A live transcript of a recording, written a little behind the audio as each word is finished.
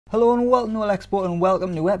Hello and welcome to Elecspo and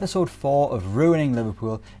welcome to episode 4 of Ruining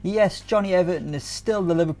Liverpool. Yes, Jonny Everton is still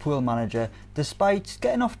the Liverpool manager, despite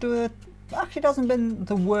getting off to actually it hasn't been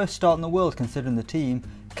the worst start in the world considering the team.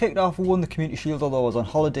 Kicked off, won the Community Shield although I was on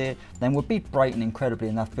holiday, then we beat Brighton incredibly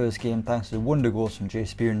in that first game thanks to wonder goals from Jay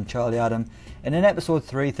Spear and Charlie Adam. And in episode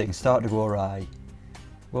 3 things started to go awry.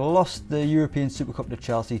 We lost the European Super Cup to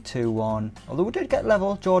Chelsea 2-1, although we did get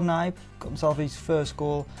level. Jordan Ibe got himself his first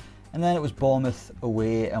goal. And then it was Bournemouth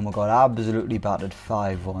away and we got absolutely battered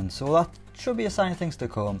 5-1. So that should be a sign of things to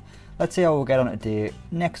come. Let's see how we'll get on today.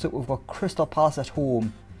 Next up we've got Crystal Palace at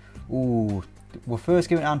home. Ooh, we're first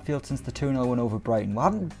game at Anfield since the 2-0 win over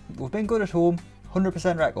Brighton. We've been good at home,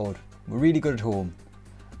 100% record. We're really good at home.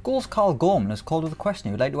 Goals Carl Gorman has called with a question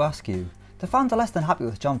he would like to ask you. The fans are less than happy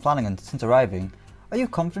with John Flanagan since arriving. Are you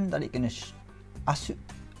confident that he can assuage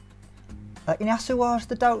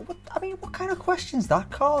the doubt? What kind of question is that,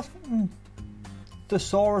 Carl?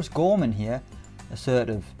 Thesaurus Gorman here.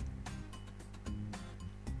 Assertive.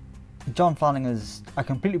 John Flanagan is... I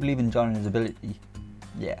completely believe in John and his ability.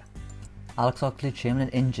 Yeah. Alex Oxlade-Chamberlain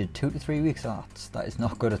injured 2 to 3 weeks. That is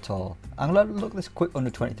not good at all. I'm going to look at this quick under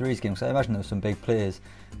 23s game because I imagine there's some big players.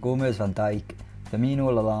 Gomez, Van Dijk, Firmino,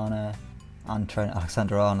 Lallana and Trent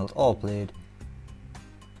Alexander-Arnold all played.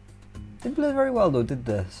 Didn't play very well though, did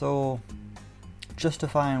they? So...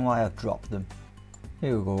 justifying why I've dropped them.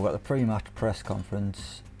 Here we go, we've got the pre-match press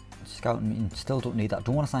conference. Scouting meeting, still don't need that.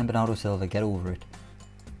 Don't want to sign Bernardo Silva, get over it.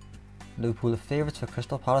 Liverpool the favourites for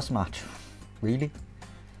Crystal Palace match. Really?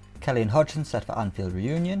 Kelly and Hodgson set for Anfield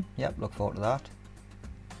reunion. Yep, look forward to that.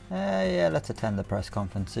 Yeah, let's attend the press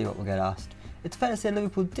conference, see what we get asked. It's fair to say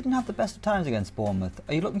Liverpool didn't have the best of times against Bournemouth.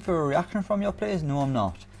 Are you looking for a reaction from your players? No, I'm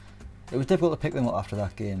not. It was difficult to pick them up after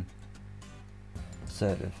that game.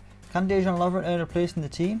 Assertive. Can Dejan Lovren earn a place in the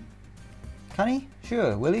team? Can he?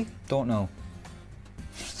 Sure. Will he? Don't know.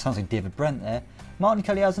 Sounds like David Brent there. Martin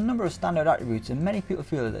Kelly has a number of standout attributes and many people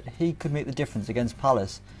feel that he could make the difference against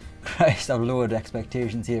Palace. Christ, I've lowered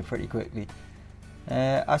expectations here pretty quickly.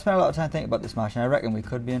 I spent a lot of time thinking about this match and I reckon we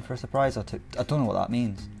could be in for a surprise or two. I don't know what that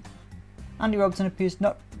means. Andy Robertson appears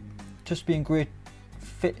not just being great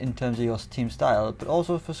fit in terms of your team style, but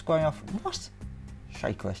also for squaring off... What?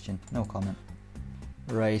 Shy question. No comment.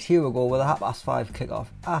 Right, here we go with a 5:30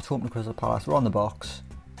 kick-off at home to Crystal Palace. We're on the box.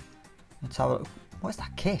 Let's have a look. What is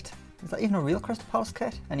that kit? Is that even a real Crystal Palace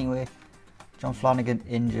kit? Anyway, John Flanagan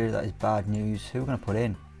injured. That is bad news. Who are we going to put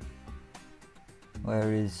in?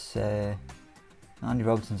 Where is Andy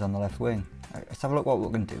Robertson's on the left wing? Right, let's have a look what we're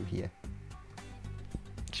going to do here.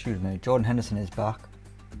 Excuse me. Jordan Henderson is back.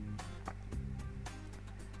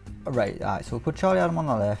 Right, so we'll put Charlie Adam on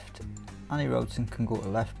the left. Andy Robertson can go to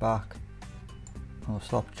left back. We'll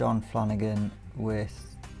swap John Flanagan with...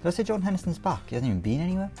 Did I say Jordan Henderson's back? He hasn't even been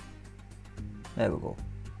anywhere. There we go.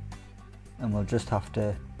 And we'll just have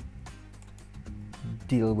to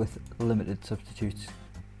deal with limited substitutes.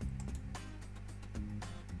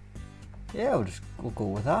 Yeah, we'll go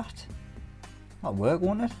with that. That'll work,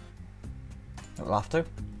 won't it? It'll have to.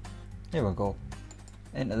 Here we go.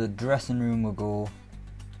 Into the dressing room we'll go.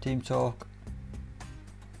 Team talk.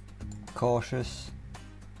 Cautious.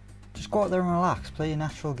 Just go out there and relax, play your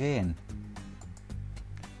natural game.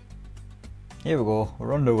 Here we go,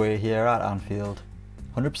 we're underway here at Anfield.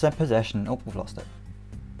 100% possession. Oh, we've lost it.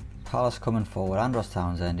 Palace coming forward. Andros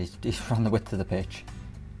Townsend, he's run the width of the pitch.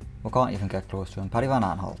 We can't even get close to him. Paddy Van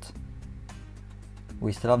Aanholt.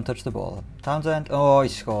 We still haven't touched the ball. Townsend, oh, he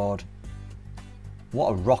scored. What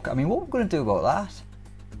a rock. What are we going to do about that?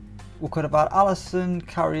 We could have had Alisson,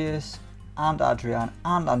 Karius and Adrian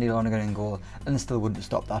and Andy Lonergan in goal and they still wouldn't have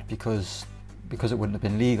stopped that because it wouldn't have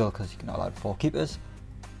been legal because you're not allowed 4 keepers.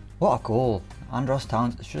 What a goal. Andros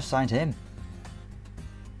Townsend should have signed him.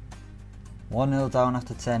 1-0 down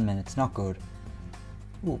after 10 minutes, not good.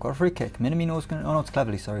 Ooh, got a free kick. Minamino's going to... Oh no, it's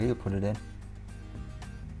Cleverly, sorry, he'll put it in.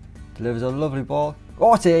 Delivers a lovely ball.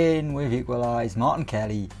 Oh, it's in! We've equalised. Martin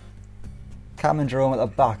Kelly. Cameron Jerome at the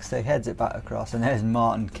back, so he heads it back across and there's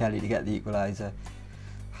Martin Kelly to get the equaliser.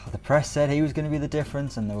 The press said he was going to be the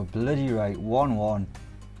difference and they were bloody right. 1-1.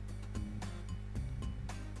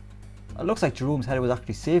 It looks like Jerome's header was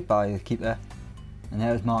actually saved by the keeper. And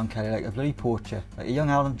there's Martin Kelly like a bloody poacher. Like a young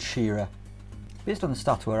Alan Shearer. Based on the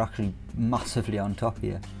stats we're actually massively on top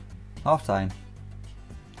here. Half time.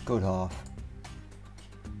 Good half.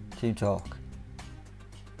 Team talk.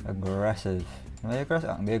 Aggressive. Am I aggressive?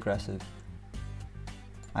 I can be aggressive.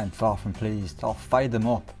 I'm far from pleased. I'll fire them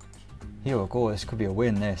up. Here we go, this could be a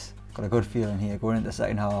win this. Got a good feeling here going into the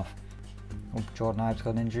second half. Oh, Jordan Ibe's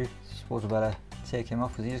got an injury. Suppose we better take him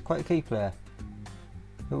off because he's quite a key player.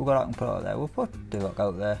 Who we got out and put out there? We'll put Durock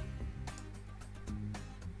out there.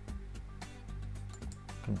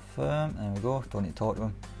 Confirm. There we go. Don't need to talk to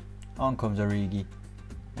him. On comes Origi.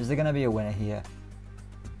 Is there going to be a winner here?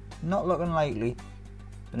 Not looking likely.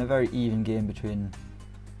 Been a very even game between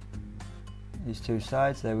these two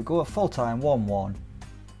sides. There we go. At full time, 1-1.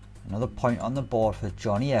 Another point on the board for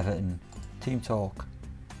Jonny Everton. Team talk.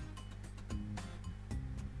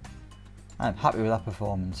 I'm happy with that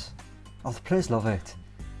performance. Oh, the players love it.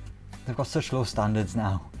 They've got such low standards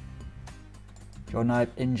now. Jonny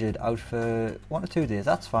injured, out for 1 or 2 days.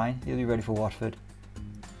 That's fine. He'll be ready for Watford.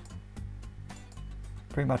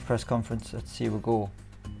 Pre-match press conference. Let's see, we'll go.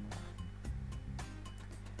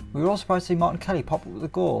 We were all surprised to see Martin Kelly pop up with a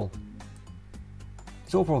goal.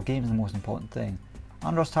 His overall game is the most important thing.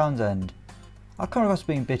 Andros Townsend. I'll come across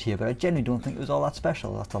being bitter, but I genuinely don't think it was all that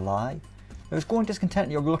special. That's a lie. There was growing discontent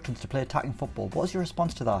in your reluctance to play attacking football. What was your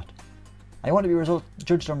response to that? I want to be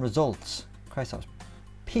judged on results. Christ, that was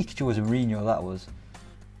peak Jose Mourinho, that was.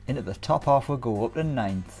 Into the top half we'll go, up to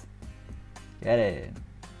 9th. Get in.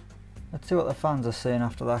 Let's see what the fans are saying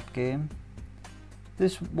after that game.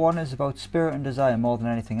 This one is about spirit and desire more than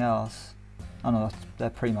anything else. Oh no, that's their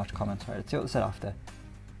pre-match comments, right? Let's see what they said after.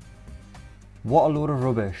 What a load of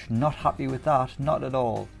rubbish. Not happy with that, not at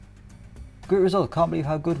all. Great result, can't believe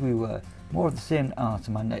how good we were. More of the same. Oh, it's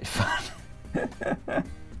a Man United fan.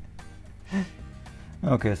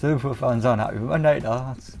 Okay, so Liverpool fans aren't happy with Man United.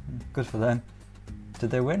 Oh, that's good for them. Did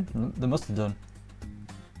they win? They must have done.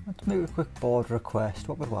 Let's make a quick board request.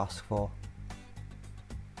 What would we ask for?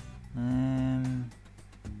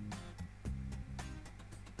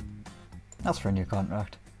 That's for a new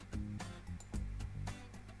contract.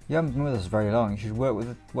 You haven't been with us very long. You should work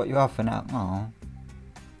with what you have for now. Oh.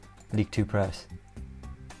 League 2 press.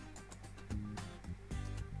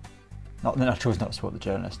 Not that I chose not to support the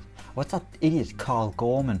journalist. What's that idiot Carl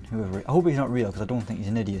Gorman? Whoever. I hope he's not real because I don't think he's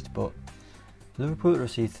an idiot. But Liverpool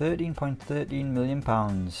received £13.13 million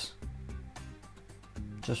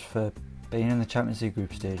just for being in the Champions League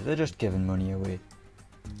group stage. They're just giving money away.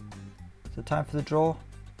 Is it time for the draw?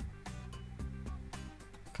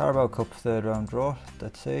 Carabao Cup 3rd round draw.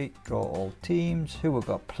 Let's see. Draw all teams. Who have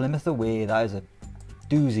got? Plymouth away. That is a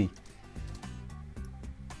doozy.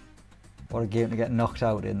 What a game to get knocked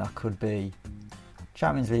out in that could be.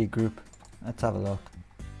 Champions League group. Let's have a look.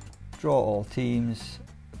 Draw all teams.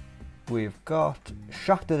 We've got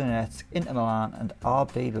Shakhtar Donetsk, Inter Milan and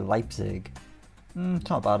RB Leipzig. It's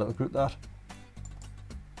not a bad little group, that.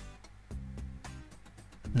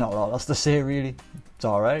 Not a lot else to say really. It's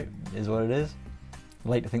alright. It is what it is. I'd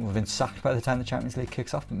like to think we've been sacked by the time the Champions League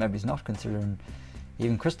kicks off, but maybe it's not, considering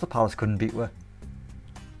even Crystal Palace couldn't beat us.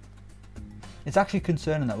 It's actually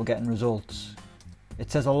concerning that we're getting results. It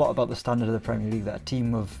says a lot about the standard of the Premier League that a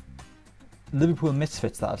team of Liverpool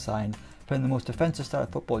misfits that have signed, playing the most defensive style of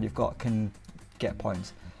football you've got, can get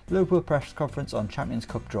points. Liverpool press conference on Champions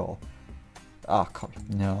Cup draw. Ah, God,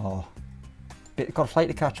 no. Got a flight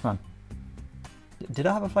to catch, man. Did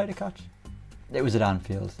I have a flight to catch? It was at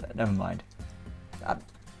Anfield. Never mind.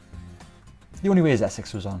 The only way is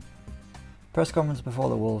Essex was on. Press conference before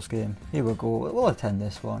the Wolves game. Here we go. We'll attend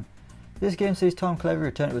this one. This game sees Tom Cleverley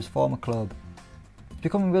return to his former club. It's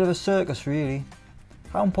becoming a bit of a circus, really.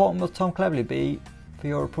 How important will Tom Cleverley be for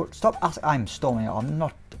your approach? Stop asking. I'm storming out. I'm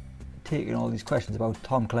not taking all these questions about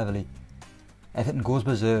Tom Cleverley. Everything goes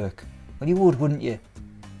berserk. Well, you would, wouldn't you?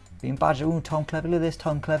 Being badgered, oh, Tom Cleverley this,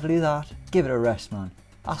 Tom Cleverley that. Give it a rest, man.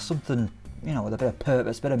 Ask something, you know, with a bit of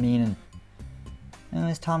purpose, a bit of meaning. Oh,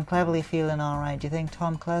 is Tom Cleverley feeling alright? Do you think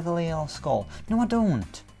Tom Cleverley will score? No, I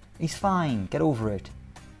don't. He's fine. Get over it.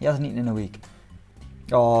 He hasn't eaten in a week.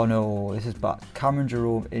 Oh no, this is bad. Cameron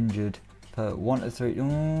Jerome injured for 1 to 3.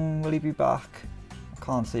 Will he be back? I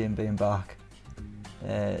can't see him being back.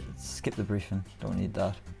 Skip the briefing. Don't need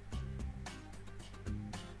that.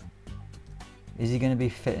 Is he going to be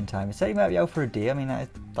fit in time? It said he might be out for a day. I mean,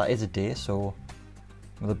 that is a day, so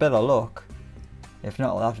with a bit of luck, if not,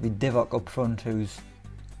 it'll have to be Divock up front, who's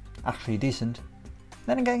actually decent.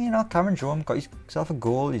 Then again, you know, Cameron Jerome got himself a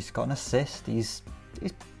goal. He's got an assist. He's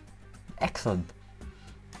excellent.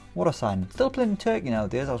 What a sign. Still playing in Turkey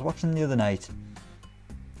nowadays. I was watching the other night.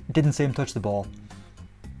 Didn't see him touch the ball.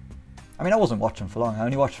 I mean, I wasn't watching for long. I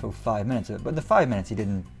only watched for 5 minutes of it. But in the 5 minutes, he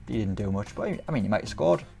didn't do much. But I mean, he might have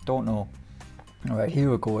scored. Don't know. All right, here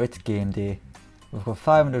we go. It's game day. We've got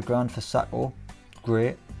 500 grand for Sacco.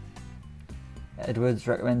 Great. Edwards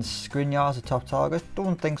recommends Skriniar as a top target.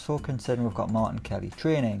 Don't think so, considering we've got Martin Kelly.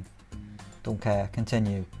 Training. Don't care.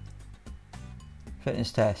 Continue.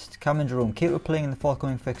 Fitness test. Cameron Jerome capable of playing in the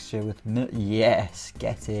forthcoming fixture with yes,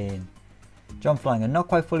 get in. John Flanagan not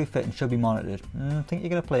quite fully fit and should be monitored. Think you're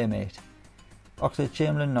going to play, mate.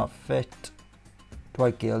 Oxlade-Chamberlain not fit.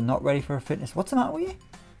 Dwight Gale not ready for a fitness. What's the matter with you?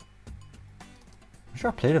 sure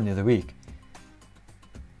I played him the other week.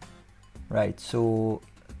 Right, so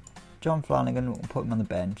John Flanagan, we'll put him on the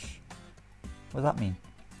bench. What does that mean?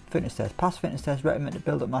 Fitness test. Past fitness test recommend to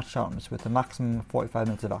build up match sharpness with a maximum of 45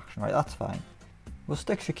 minutes of action. Right, that's fine. We'll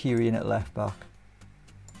stick Shaqiri in at left back.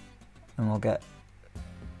 And we'll get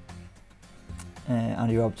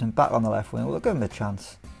Andy Robertson back on the left wing. We'll give him a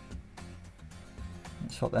chance.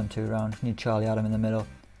 Let's swap them two around. Need Charlie Adam in the middle.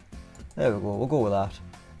 There we go, we'll go with that.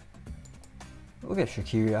 We'll get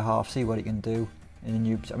Shaqiri at half, see what he can do in the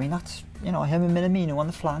new... I mean, that's, you know, him and Minamino on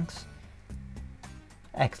the flanks.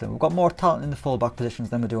 Excellent. We've got more talent in the full-back positions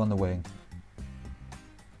than we do on the wing.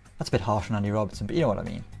 That's a bit harsh on Andy Robertson, but you know what I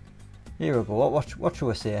mean. Here we go. What should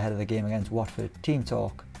we say ahead of the game against Watford? Team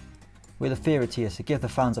talk. We're the favourites here, so give the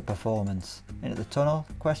fans a performance. Into the tunnel?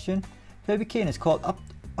 Question. Herbie Kane is called up.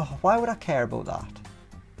 Oh, why would I care about that?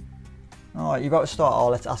 Alright, you're about to start. Oh,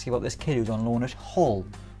 let's ask you about this kid who's on loan at Hull.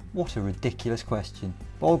 What a ridiculous question.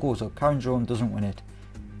 Ball goes up. Karen Jerome doesn't win it.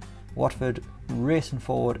 Watford racing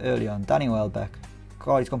forward early on. Danny Welbeck.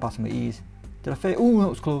 God, he's gone past him with ease. Did I fail? Ooh, that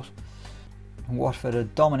was close. Watford are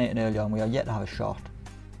dominating early on. We are yet to have a shot.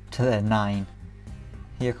 To their 9.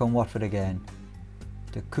 Here come Watford again.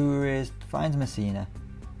 Doucouré finds Messina.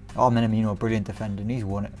 Oh, Minamino, brilliant defending. He's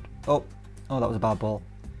won it. Oh, that was a bad ball.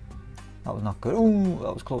 That was not good. Ooh,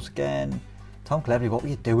 that was close again. Tom Cleverley, what were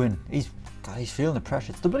you doing? He's feeling the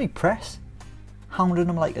pressure. It's the bloody press. Hounding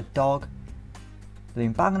him like a dog. They've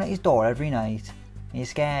been banging at his door every night. He's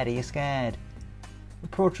scared.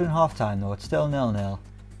 Approaching half time though, it's still 0-0.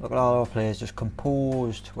 Look at all our players just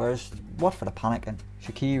composed. Whereas Watford are panicking.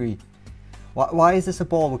 Shaqiri. Why is this a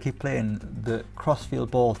ball we keep playing? The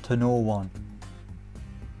crossfield ball to no one.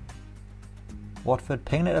 Watford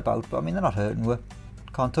pinging it about, but I mean they're not hurting we.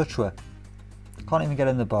 Can't touch we. Can't even get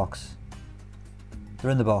in the box.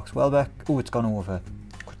 They're in the box. Welbeck. Ooh, it's gone over.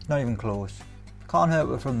 Not even close. Can't hurt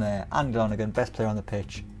we from there. Andy Lonergan, best player on the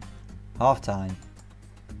pitch. Half time.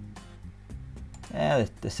 Yeah,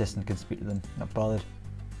 the assistant can speak to them. Not bothered.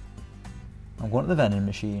 I'm going to the vending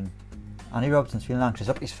machine. Andy Robertson's feeling anxious.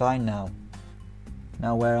 Up, he's fine now.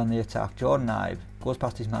 Now we're on the attack. Jordan Ibe goes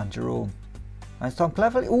past his man Jerome. And it's Tom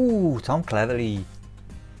Cleverley. Ooh, Tom Cleverley.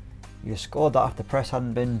 You scored that if the press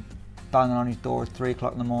hadn't been banging on his door at 3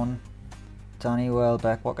 o'clock in the morning. Danny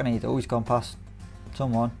Welbeck, what can he do? Oh, he's gone past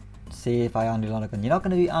someone. Saved by Andy Lonergan. You're not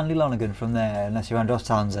going to beat Andy Lonergan from there unless you're Andros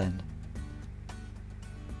Townsend.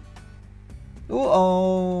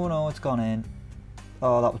 Oh no, it's gone in.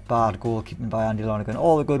 Oh, that was bad goalkeeping by Andy Lonergan.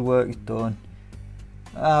 All the good work he's done.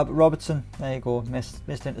 But Robertson, there you go,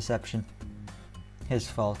 missed interception. His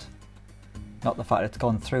fault. Not the fact it's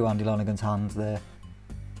gone through Andy Lonergan's hands there.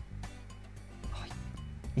 Oh,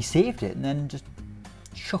 he saved it and then just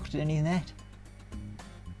chucked it in his net.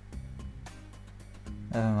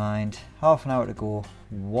 Never mind. Half an hour to go.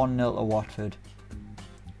 1-0 to Watford.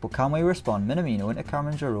 But can we respond? Minamino into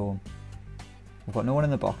Cameron Jerome. We've got no one in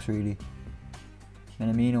the box really.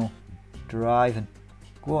 Minamino driving.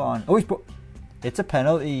 Go on. Oh, it's a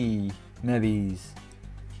penalty. Maybe.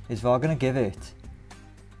 Is VAR going to give it?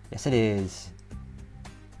 Yes, it is.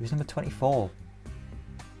 Who's number 24?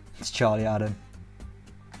 It's Charlie Adam.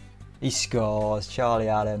 He scores. Charlie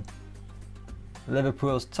Adam.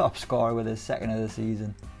 Liverpool's top scorer with his second of the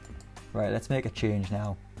season. Right, let's make a change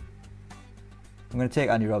now. I'm going to take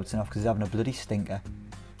Andy Robertson off because he's having a bloody stinker.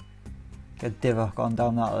 Get Divock on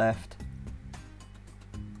down that left.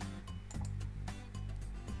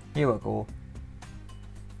 Here we go.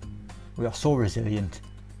 We are so resilient.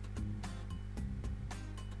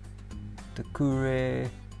 Doucouré.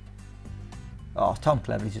 Oh, Tom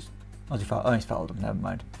Cleverley just... Oh, he's fouled him, never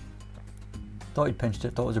mind. Thought he'd pinched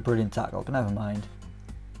it, thought it was a brilliant tackle, but never mind.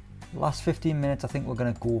 Last 15 minutes, I think we're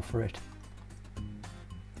going to go for it.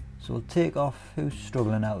 So we'll take off... Who's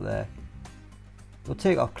struggling out there? We'll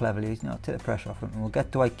take off Cleverley, you know, take the pressure off him, and we'll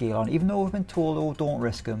get Dwight Gale on. Even though we've been told, oh, don't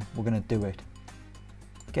risk him, we're going to do it.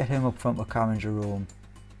 Get him up front with Cameron Jerome.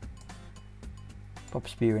 Pop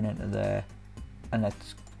Spearing into there. And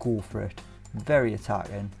let's go for it. Very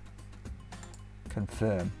attacking.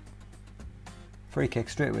 Confirm. Free kick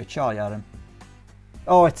straight away, Charlie Adam.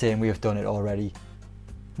 Oh, it's in, we have done it already.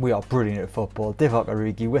 We are brilliant at football. Divock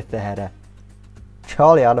Origi with the header.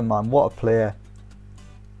 Charlie Adam, man, what a player.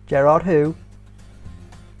 Gerard who?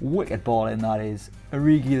 Wicked ball in that is.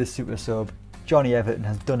 Origi the super sub. Jonny Everton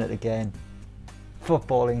has done it again.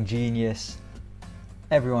 Footballing genius.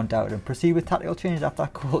 Everyone doubted him. Proceed with tactical change after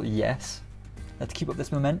that goal? Yes. Let's keep up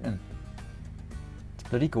this momentum. Let's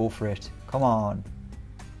bloody go for it. Come on.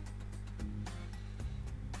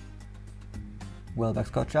 Welbeck's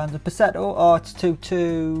got chance of Passetto. Oh, it's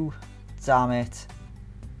 2-2. Damn it.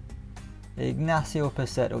 Ignacio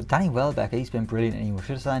Pacetto. Danny Welbeck, he's been brilliant anyway.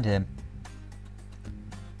 Should have signed him.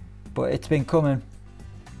 But it's been coming,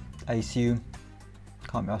 I assume.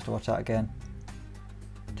 Can't be asked to watch that again.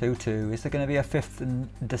 2-2. Is there going to be a fifth and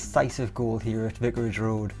decisive goal here at Vicarage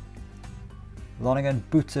Road? Lonergan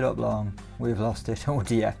boots it up long. We've lost it. Oh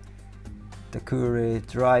dear. Doucouré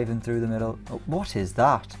driving through the middle. Oh, what is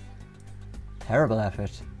that? Terrible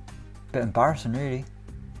effort. Bit embarrassing really.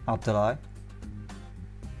 Abdullah.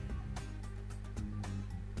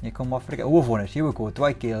 Here come Watford again. Oh, we've won it. Here we go.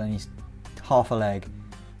 Dwight Gale and he's half a leg.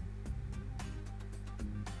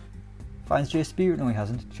 Finds Jay Spirit. No, he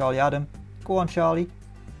hasn't. Charlie Adam. Go on, Charlie.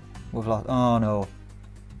 We've lost. Oh no.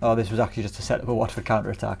 Oh, this was actually just a set up a Watford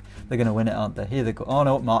counter-attack. They're going to win it, aren't they? Here they go. Oh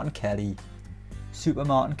no, Martin Kelly. Super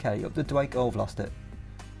Martin Kelly. Up to Dwight. Oh, I've lost it.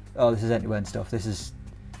 Oh, this is end-to-end stuff. This is...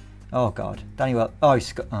 Oh god. Danny Welbeck.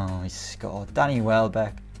 Oh, he scored. Danny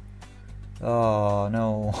Welbeck. Oh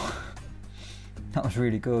no. That was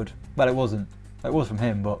really good. Well, it wasn't. It was from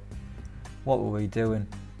him, but what were we doing?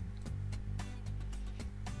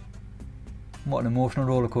 What an emotional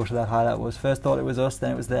rollercoaster that highlight was. First thought it was us,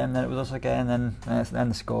 then it was them, then it was us again, then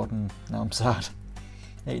they scored, and now I'm sad.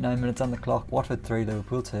 89 minutes on the clock. Watford 3,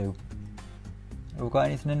 Liverpool 2. Have we got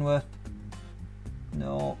anything in with?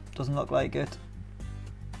 No, doesn't look like it.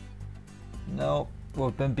 No,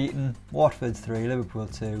 we've been beaten. Watford 3, Liverpool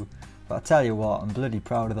 2. But I tell you what, I'm bloody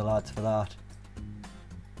proud of the lads for that.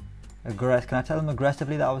 Can I tell them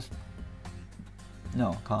aggressively that I was...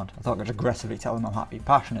 No, I can't. I thought I could aggressively tell them I'm happy.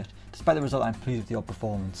 Passionate. Despite the result, I'm pleased with your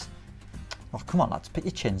performance. Oh, come on lads, pick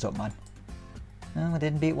your chins up, man. No, we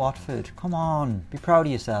didn't beat Watford. Come on, be proud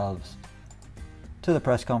of yourselves. To the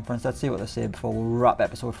press conference, let's see what they say before we wrap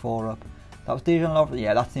episode 4 up. That was Dejan Lovren.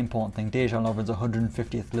 Yeah, that's the important thing. Dejan Lovren's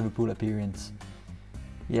 150th Liverpool appearance.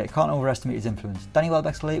 Yeah, can't overestimate his influence. Danny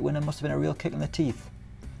Welbeck's late winner must have been a real kick in the teeth.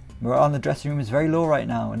 Morale in the dressing room is very low right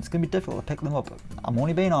now, and it's going to be difficult to pick them up. I'm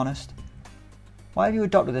only being honest. Why have you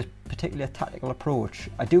adopted this particularly tactical approach?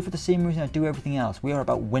 I do it for the same reason I do everything else. We are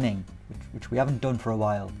about winning, which we haven't done for a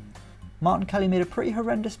while. Martin Kelly made a pretty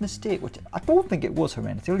horrendous mistake, which I don't think it was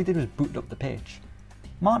horrendous. All he did was boot up the pitch.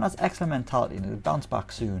 Martin has excellent mentality and he'll bounce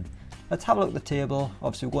back soon. Let's have a look at the table.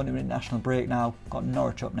 Obviously we're going to an international break now. Got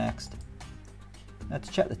Norwich up next. Let's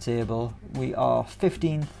check the table. We are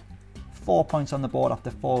 15th. 4 points on the board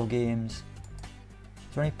after 4 games.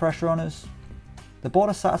 Is there any pressure on us? The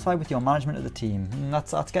board is satisfied with your management of the team.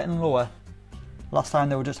 That's getting lower. Last time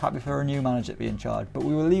they were just happy for a new manager to be in charge. But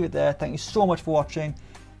we will leave it there. Thank you so much for watching.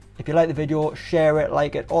 If you like the video, share it,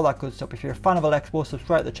 like it, all that good stuff. If you're a fan of Elecspo,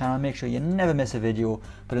 subscribe to the channel. Make sure you never miss a video.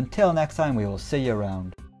 But until next time, we will see you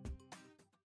around.